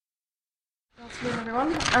Good afternoon,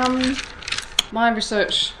 everyone. My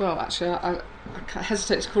research, well, actually, I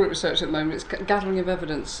hesitate to call it research at the moment. It's gathering of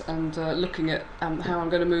evidence and looking at how I'm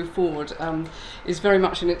going to move forward is very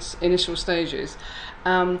much in its initial stages.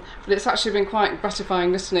 But it's actually been quite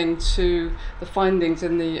gratifying listening to the findings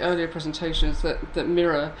in the earlier presentations that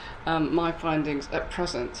mirror my findings at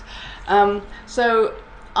present. So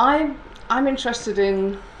I'm interested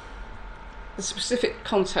in the specific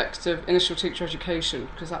context of initial teacher education,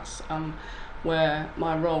 because that's where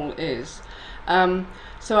my role is.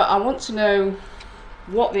 So I want to know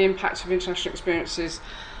what the impact of international experiences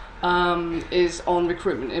is on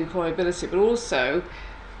recruitment and employability, but also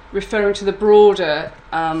referring to the broader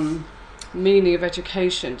meaning of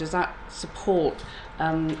education. Does that support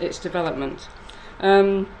its development?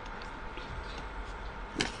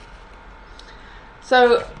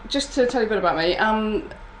 So just to tell you a bit about me,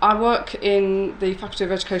 I work in the Faculty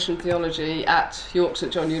of Education and Theology at York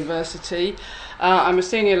St John University. I'm a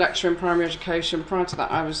senior lecturer in primary education. Prior to that,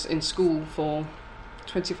 I was in school for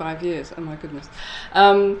 25 years. Oh my goodness.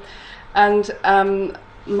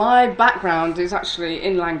 My background is actually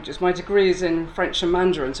in languages. My degree is in French and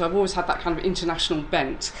Mandarin, so I've always had that kind of international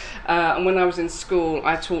bent. And when I was in school,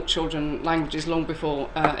 I taught children languages long before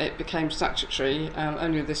it became statutory,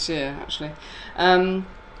 only this year actually.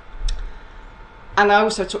 And I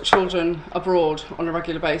also took children abroad on a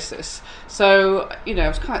regular basis. So, you know, it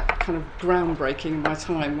was quite kind of groundbreaking in my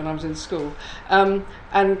time when I was in school.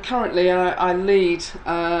 And currently I lead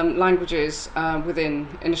languages within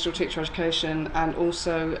initial teacher education and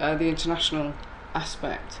also the international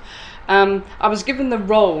aspect. I was given the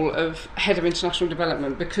role of Head of International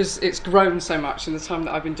Development because it's grown so much in the time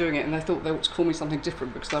that I've been doing it, and they thought they ought to call me something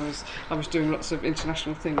different because I was doing lots of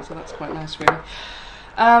international things, so that's quite nice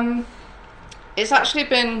really. It's actually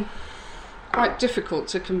been quite difficult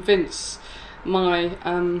to convince my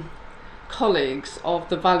colleagues of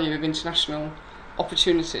the value of international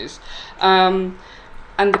opportunities, and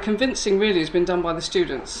the convincing really has been done by the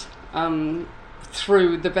students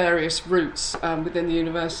through the various routes within the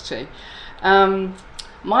university.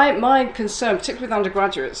 My concern, particularly with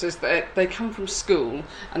undergraduates, is that they come from school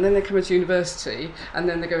and then they come into university and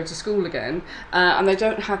then they go into school again, and they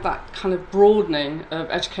don't have that kind of broadening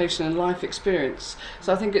of education and life experience.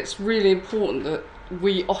 So I think it's really important that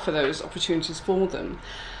we offer those opportunities for them.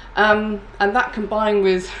 And that combined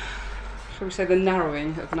with, shall we say, the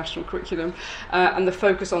narrowing of the national curriculum and the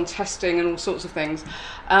focus on testing and all sorts of things,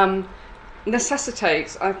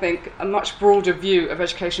 necessitates, I think, a much broader view of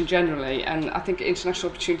education generally, and I think international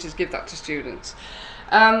opportunities give that to students.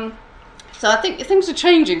 So I think things are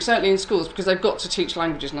changing, certainly in schools, because they've got to teach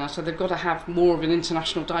languages now, so they've got to have more of an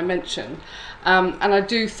international dimension. And I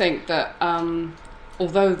do think that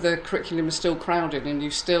although the curriculum is still crowded and you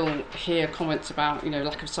still hear comments about, you know,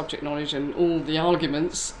 lack of subject knowledge and all the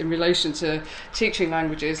arguments in relation to teaching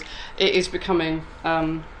languages, it is becoming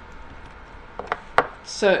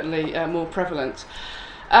certainly more prevalent.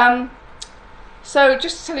 So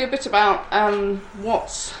just to tell you a bit about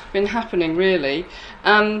what's been happening really.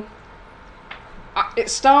 It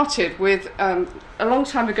started with, a long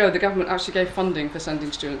time ago the government actually gave funding for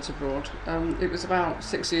sending students abroad. It was about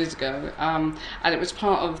 6 years ago, and it was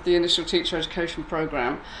part of the initial teacher education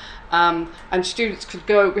programme. And students could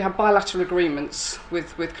go, we had bilateral agreements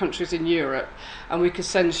with countries in Europe, and we could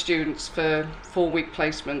send students for 4-week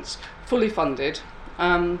placements, fully funded.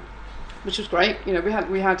 Which was great. You know,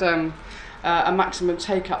 we had a maximum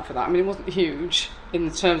take up for that. I mean, it wasn't huge in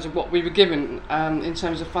terms of what we were given in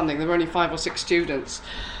terms of funding. There were only 5 or 6 students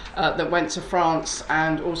that went to France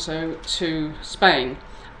and also to Spain.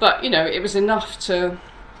 But, you know, it was enough to,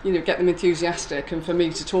 you know, get them enthusiastic and for me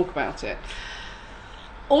to talk about it.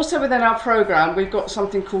 Also within our programme, we've got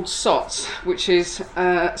something called SOTS, which is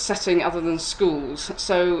setting other than schools.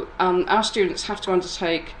 So our students have to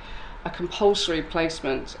undertake a compulsory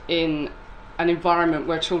placement in an environment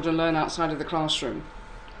where children learn outside of the classroom.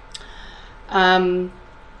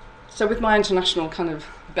 So with my international kind of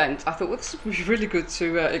bent, I thought, well, this would be really good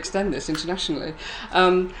to extend this internationally.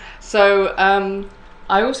 I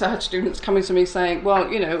also had students coming to me saying,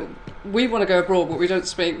 well, you know, we want to go abroad, but we don't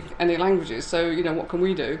speak any languages, so, you know, what can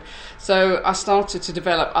we do? So I started to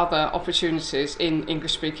develop other opportunities in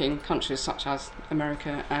English-speaking countries such as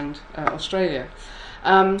America and Australia.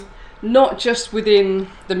 Not just within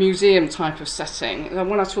the museum type of setting.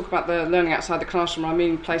 When I talk about the learning outside the classroom, I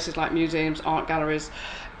mean places like museums, art galleries,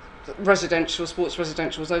 residential, sports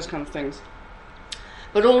residentials, those kind of things.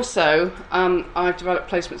 But also, I've developed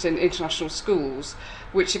placements in international schools,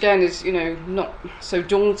 which again is, you know, not so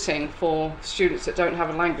daunting for students that don't have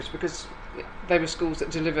a language, because they were schools that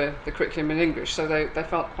deliver the curriculum in English, so they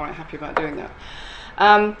felt quite happy about doing that.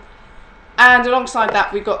 And alongside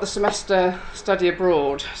that, we've got the semester study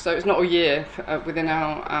abroad, so it's not a year within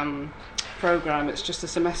our programme, it's just a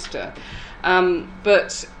semester.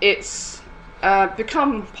 But it's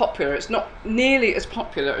become popular. It's not nearly as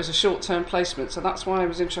popular as a short-term placement, so that's why I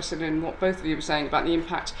was interested in what both of you were saying about the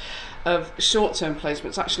impact of short-term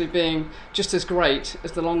placements actually being just as great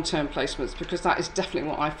as the long-term placements, because that is definitely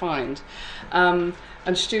what I find. And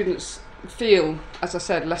students feel, as I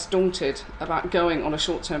said, less daunted about going on a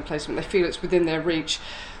short-term placement. They feel it's within their reach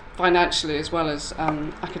financially as well as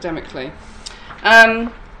academically.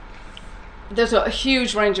 There's a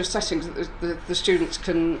huge range of settings that the students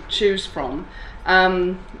can choose from.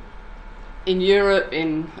 In Europe,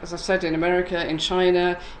 as I said, in America, in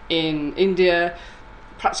China, in India,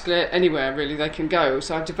 practically anywhere really they can go.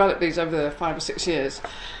 So I've developed these over 5 or 6 years.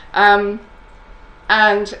 And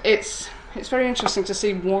it's very interesting to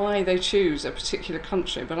see why they choose a particular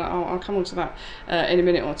country, but I'll come on to that in a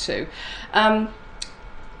minute or two.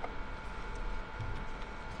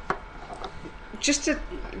 Just to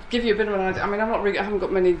give you a bit of an idea, I mean, I haven't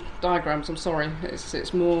got many diagrams, I'm sorry,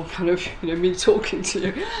 it's more kind of me talking to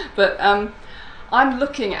you, but I'm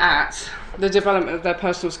looking at the development of their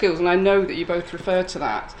personal skills, and I know that you both referred to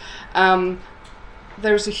that.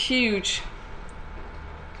 There is a huge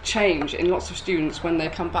change in lots of students when they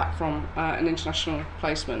come back from an international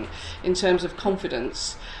placement in terms of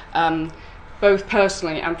confidence, both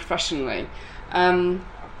personally and professionally.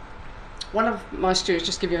 One of my students,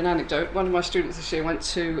 just to give you an anecdote, one of my students this year went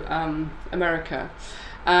to America.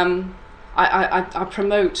 I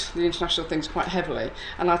promote the international things quite heavily,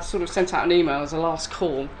 and I sort of sent out an email as a last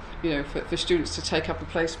call, for students to take up a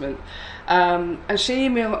placement. And she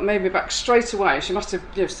emailed me back straight away. She must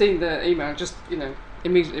have seen the email and just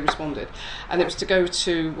immediately responded. And it was to go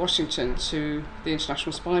to Washington to the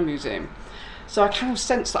International Spy Museum. So I kind of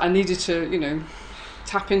sensed that I needed to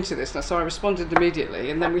tap into this, so I responded immediately,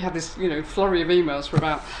 and then we had this flurry of emails for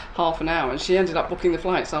about half an hour, and she ended up booking the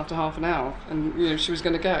flights after half an hour, and she was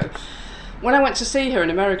going to go. When I went to see her in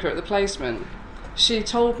America at the placement, she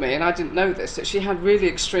told me, and I didn't know this, that she had really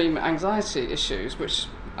extreme anxiety issues, which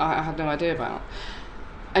I had no idea about.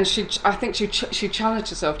 And I think she challenged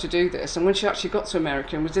herself to do this, and when she actually got to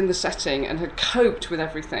America and was in the setting and had coped with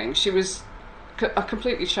everything, she was a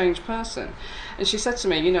completely changed person. And she said to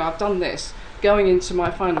me, I've done this going into my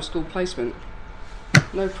final school placement,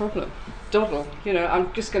 no problem, doddle,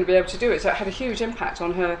 I'm just going to be able to do it. So it had a huge impact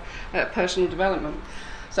on her personal development.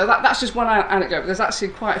 So that's just one anecdote, but there's actually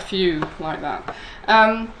quite a few like that.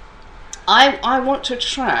 I want to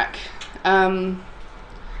track the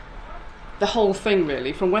whole thing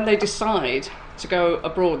really, from when they decide to go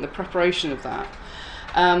abroad and the preparation of that,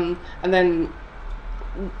 and then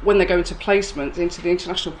when they go into placements, into the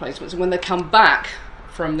international placements, and when they come back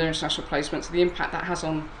from their international placements, the impact that has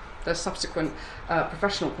on their subsequent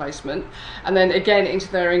professional placement, and then again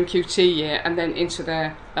into their NQT year, and then into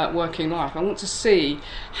their working life. I want to see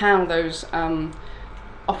how those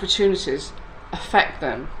opportunities affect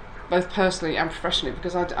them, both personally and professionally,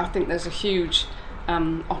 because I think there's a huge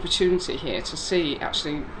opportunity here to see,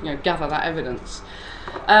 actually, gather that evidence.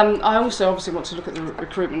 I also obviously want to look at the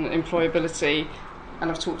recruitment and employability, and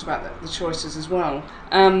I've talked about the choices as well.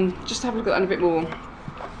 Just to have a look at that in a bit more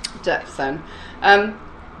depth then.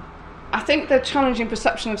 I think the challenging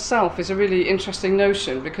perception of self is a really interesting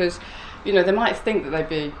notion, because they might think that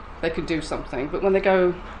they could do something, but when they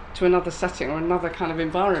go to another setting or another kind of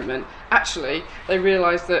environment, actually they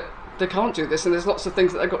realise that they can't do this, and there's lots of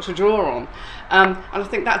things that they've got to draw on. And I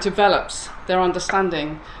think that develops their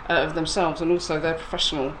understanding of themselves and also their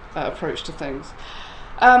professional approach to things.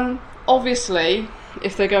 Obviously,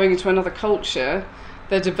 if they're going into another culture,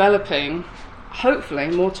 they're developing, hopefully,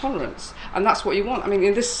 more tolerance, and that's what you want. I mean,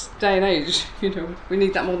 in this day and age, we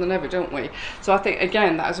need that more than ever, don't we? So I think,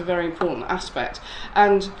 again, that is a very important aspect.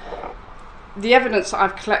 And the evidence that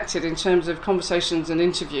I've collected in terms of conversations and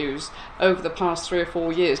interviews over the past 3 or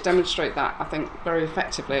 4 years demonstrate that, I think, very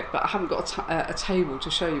effectively. But I haven't got a table to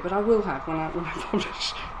show you, but I will have when I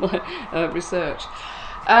publish my research.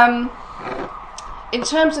 In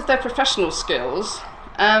terms of their professional skills,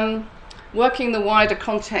 working in the wider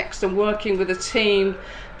context and working with a team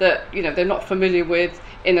that they're not familiar with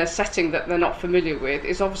in a setting that they're not familiar with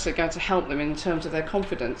is obviously going to help them in terms of their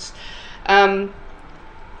confidence.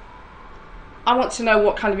 I want to know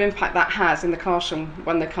what kind of impact that has in the classroom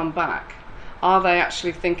when they come back. Are they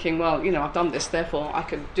actually thinking, well, I've done this, therefore I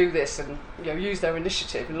can do this, and use their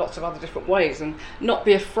initiative in lots of other different ways, and not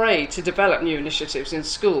be afraid to develop new initiatives in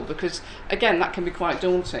school, because again, that can be quite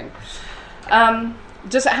daunting.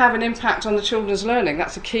 Does it have an impact on the children's learning?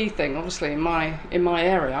 That's a key thing, obviously, in my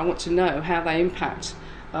area. I want to know how they impact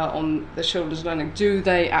on the children's learning. Do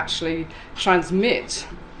they actually transmit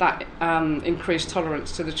that increased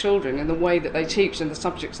tolerance to the children in the way that they teach and the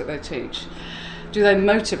subjects that they teach? Do they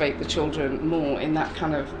motivate the children more in that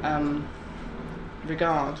kind of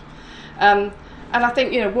regard? And I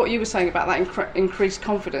think, what you were saying about that increased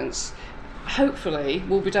confidence, hopefully,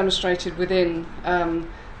 will be demonstrated within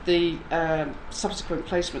the subsequent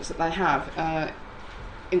placements that they have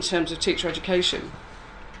in terms of teacher education.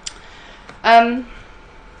 I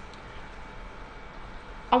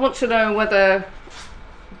want to know whether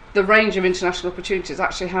the range of international opportunities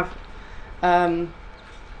actually have a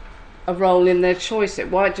role in their choice.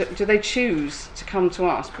 Why do they choose to come to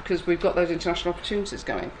us? Because we've got those international opportunities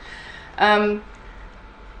going.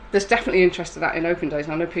 There's definitely interest in that in open days,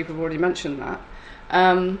 and I know people have already mentioned that.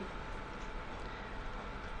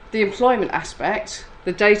 The employment aspect,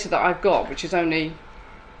 the data that I've got, which is only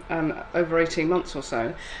over 18 months or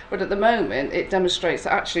so, but at the moment it demonstrates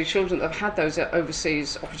that actually children that have had those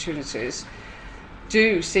overseas opportunities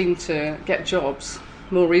do seem to get jobs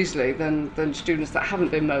more easily than students that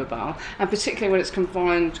haven't been mobile, and particularly when it's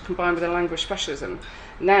combined with a language specialism.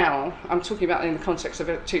 Now, I'm talking about in the context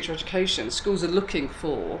of teacher education, schools are looking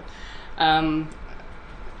for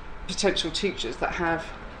potential teachers that have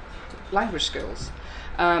language skills.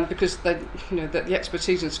 Because the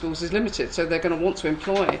expertise in schools is limited, so they're going to want to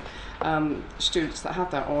employ students that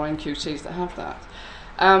have that, or NQTs that have that.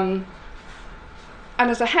 And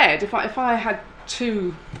as a head, if I had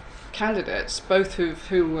two candidates, both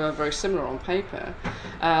who were very similar on paper,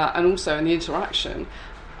 and also in the interaction,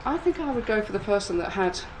 I think I would go for the person that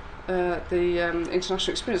had the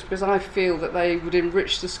international experience, because I feel that they would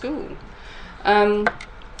enrich the school.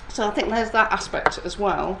 So I think there's that aspect as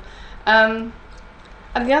well.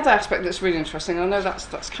 And the other aspect that's really interesting, I know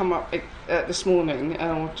that's come up this morning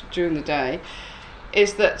or during the day,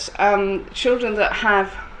 is that children that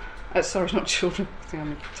have, sorry, not children, I think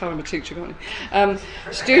I'm telling a teacher, can't I?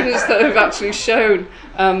 Students that have actually shown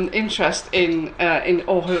interest in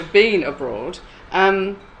or who have been abroad,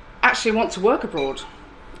 actually want to work abroad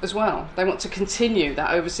as well. They want to continue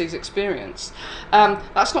that overseas experience.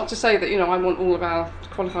 That's not to say that I want all of our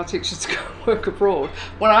qualified teachers to go work abroad.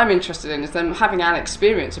 What I'm interested in is them having an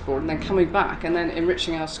experience abroad and then coming back and then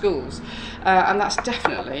enriching our schools, and that's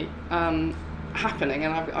definitely happening,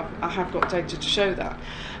 and I have got data to show that.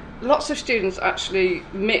 Lots of students actually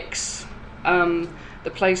mix the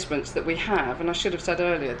placements that we have, and I should have said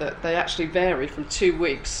earlier that they actually vary from 2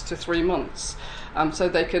 weeks to 3 months, so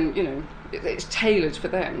they can, it's tailored for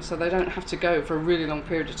them, so they don't have to go for a really long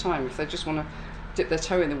period of time. If they just want to dip their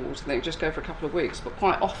toe in the water, they can just go for a couple of weeks, but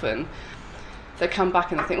quite often they come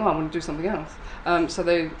back and they think, I want to do something else. So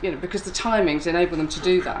they, because the timings enable them to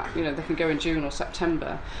do that, they can go in June or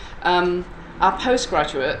September. Our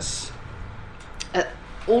postgraduates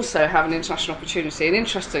also have an international opportunity, and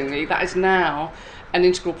interestingly, that is now an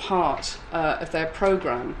integral part of their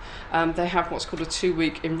programme. They have what's called a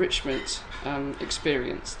 2-week enrichment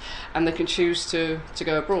experience, and they can choose to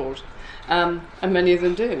go abroad, and many of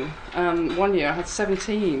them do. One year I had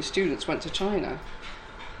 17 students went to China.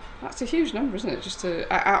 That's a huge number, isn't it? Just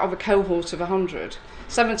out of a cohort of 100,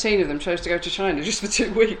 17 of them chose to go to China just for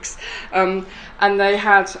 2 weeks, and they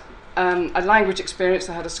had a language experience,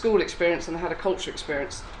 they had a school experience, and they had a culture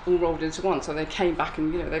experience all rolled into one. So they came back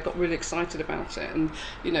and they got really excited about it, and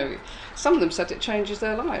some of them said it changes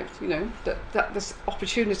their lives, that this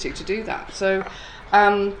opportunity to do that. So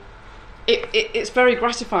it's very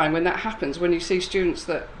gratifying when that happens, when you see students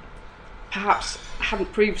that perhaps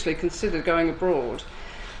hadn't previously considered going abroad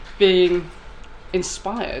being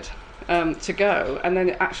inspired to go, and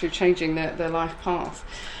then actually changing their life path.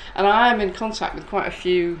 And I am in contact with quite a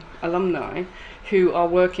few alumni who are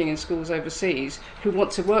working in schools overseas who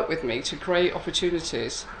want to work with me to create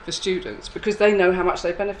opportunities for students, because they know how much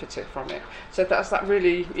they benefited from it. So that's that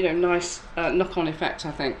really nice knock-on effect,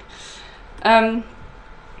 I think. I'm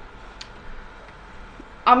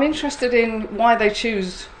interested in why they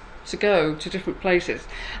choose to go to different places.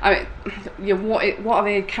 I mean, what are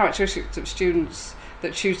the characteristics of students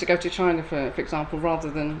that choose to go to China, for example, rather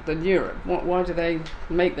than Europe? Why do they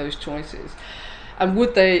make those choices? And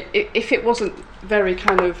would they, if it wasn't very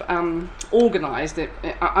kind of organised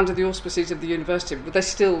under the auspices of the university, would they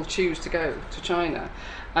still choose to go to China?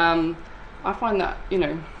 I find that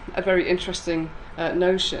a very interesting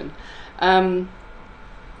notion.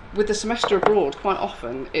 With the semester abroad, quite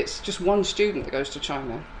often it's just one student that goes to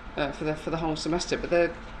China for the whole semester, but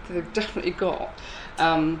they've definitely got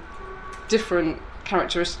different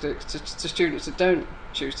characteristics to students that don't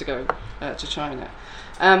choose to go to China.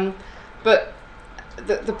 But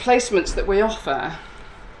the placements that we offer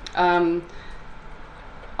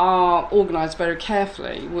are organised very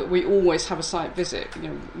carefully. We always have a site visit.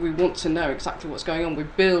 We want to know exactly what's going on. We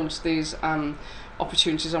build these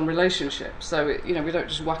opportunities on relationships. So we don't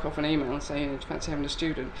just whack off an email and say, do you fancy having a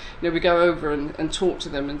student? We go over and talk to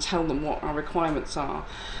them and tell them what our requirements are.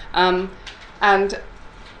 And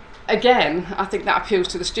again, I think that appeals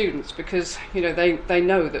to the students because they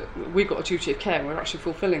know that we've got a duty of care and we're actually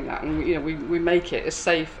fulfilling that, and we make it as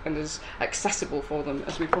safe and as accessible for them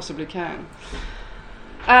as we possibly can.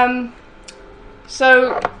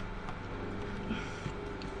 So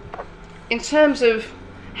in terms of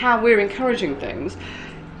how we're encouraging things,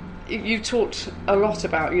 you talked a lot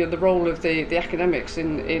about the role of the academics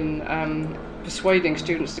in persuading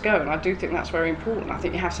students to go, and I do think that's very important. I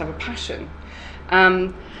think you have to have a passion,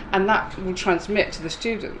 and that will transmit to the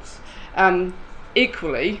students.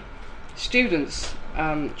 Equally, students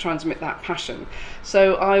transmit that passion.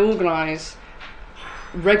 So I organise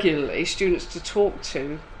regularly students to talk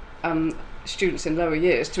to students in lower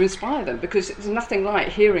years to inspire them, because there's nothing like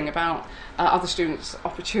hearing about other students'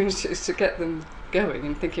 opportunities to get them going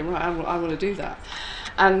and thinking, right, I want to do that.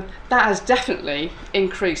 And that has definitely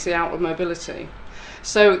increased the outward mobility.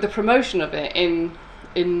 So the promotion of it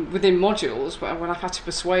within modules, when I've had to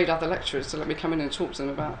persuade other lecturers to let me come in and talk to them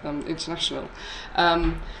about international,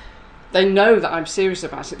 they know that I'm serious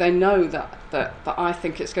about it. They know that I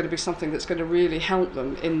think it's going to be something that's going to really help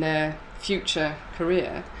them in their future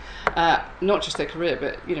career, not just their career,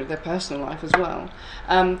 but their personal life as well.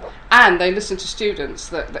 And they listen to students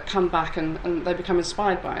that come back and they become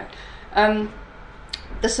inspired by it.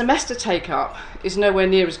 The semester take-up is nowhere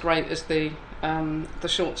near as great as the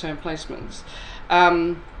short-term placements.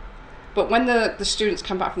 But when the students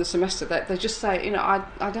come back from the semester, they just say, I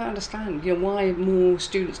don't understand, why more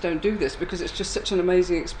students don't do this, because it's just such an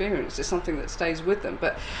amazing experience. It's something that stays with them.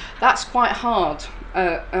 But that's quite hard.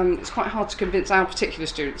 It's quite hard to convince our particular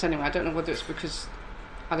students anyway. I don't know whether it's because,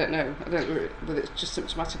 I don't know whether it's just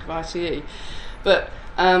symptomatic of ITE. But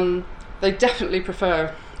they definitely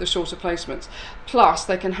prefer the shorter placements. Plus,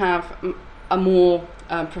 they can have a more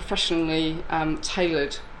professionally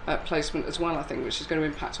tailored placement as well, I think, which is going to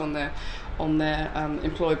impact on their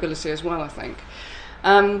employability as well, I think.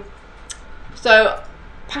 So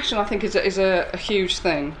passion, I think, is a huge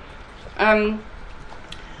thing.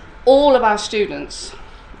 All of our students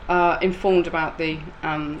are informed about the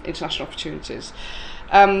international opportunities.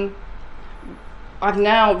 I've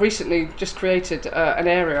now recently just created an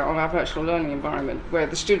area on our virtual learning environment where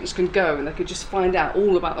the students can go and they can just find out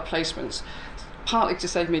all about the placements, partly to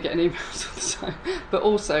save me getting emails all the time, but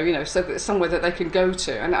also, so that it's somewhere that they can go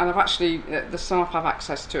to. And I've actually, the staff have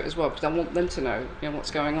access to it as well, because I want them to know,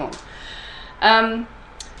 what's going on.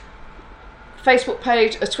 Facebook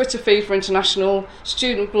page, a Twitter feed for international,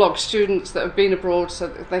 student blogs, students that have been abroad, so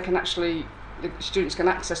that they can actually, the students can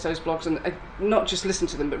access those blogs and not just listen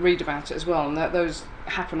to them, but read about it as well. And those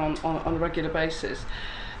happen on a regular basis.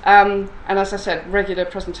 And as I said, regular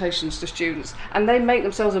presentations to students, and they make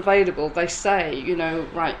themselves available. They say,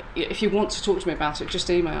 right, if you want to talk to me about it, just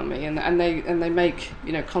email me, and they make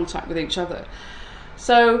contact with each other.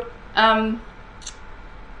 So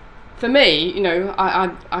for me,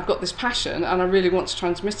 I've got this passion, and I really want to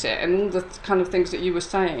transmit it, and all the kind of things that you were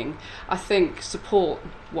saying, I think support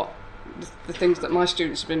what the things that my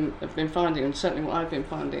students have been finding, and certainly what I've been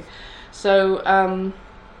finding. So.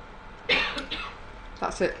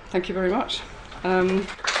 That's it. Thank you very much.